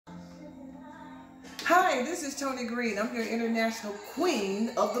Hi, this is Toni Green. I'm your international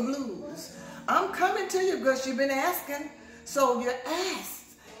queen of the blues. I'm coming to you because you've been asking. So you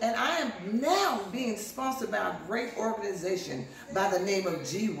asked. And I am now being sponsored by a great organization by the name of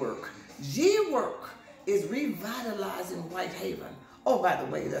GWERC. GWERC is revitalizing Whitehaven. Oh, by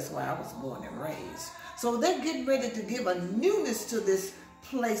the way, that's where I was born and raised. So they're getting ready to give a newness to this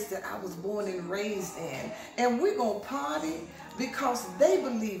place that I was born and raised in. And we're going to party because they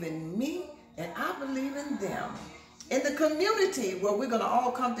believe in me and I believe in them. In the community where we're going to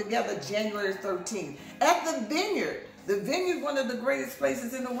all come together January 13th at the Vineyard. The Vineyard, one of the greatest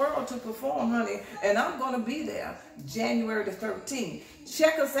places in the world to perform, honey. And I'm going to be there January the 13th.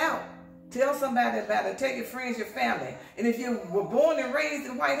 Check us out. Tell somebody about it. Tell your friends, your family. And if you were born and raised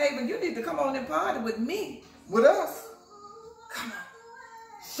in Whitehaven, you need to come on and party with me, with us. Come on.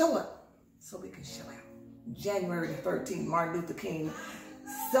 Show up so we can show out. January the 13th, Martin Luther King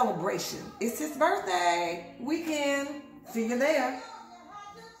celebration. It's his birthday weekend. See you there.